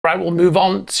Right, we'll move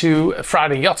on to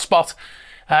Friday Yacht Spot.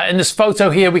 In this photo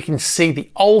here, we can see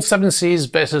the old Seven Seas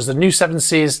versus the new Seven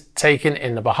Seas taken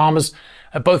in the Bahamas.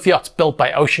 Both yachts built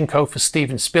by Ocean Co. for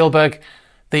Steven Spielberg.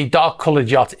 The dark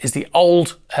coloured yacht is the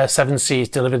old Seven Seas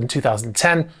delivered in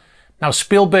 2010. Now,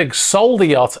 Spielberg sold the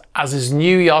yacht as his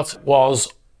new yacht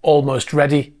was almost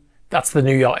ready. That's the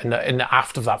new yacht in the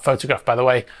aft of that photograph, by the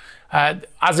way.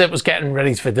 As it was getting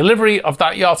ready for delivery of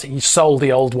that yacht, he sold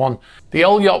the old one. The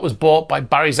old yacht was bought by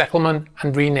Barry Zeckelman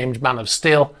and renamed Man of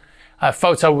Steel. A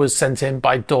photo was sent in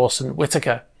by Dawson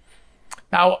Whitaker.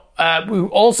 Now, we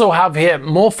also have here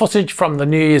more footage from the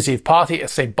New Year's Eve party at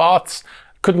St. Bart's.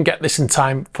 Couldn't get this in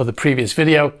time for the previous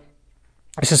video.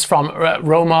 This is from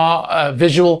Romar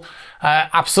Visual.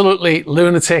 Absolutely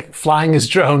lunatic, flying his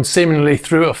drone seemingly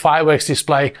through a fireworks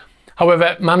display.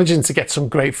 However, managing to get some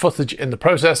great footage in the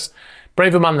process.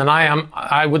 Braver man than I am,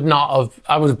 I would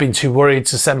have been too worried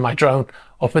to send my drone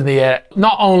up in the air.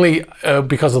 Not only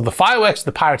because of the fireworks,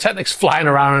 the pyrotechnics flying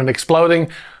around and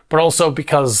exploding, but also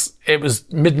because it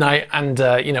was midnight and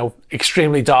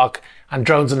extremely dark, and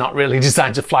drones are not really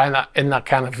designed to fly in that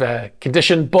kind of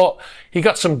condition. But he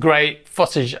got some great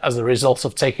footage as a result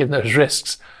of taking those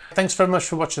risks. Thanks very much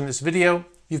for watching this video.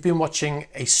 You've been watching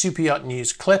a Super Yacht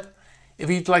News clip. If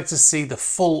you'd like to see the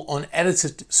full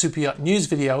unedited Super Yacht News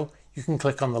video, you can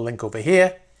click on the link over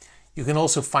here. You can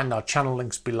also find our channel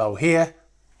links below here.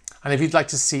 And if you'd like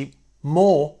to see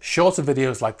more shorter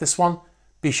videos like this one,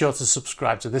 be sure to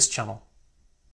subscribe to this channel.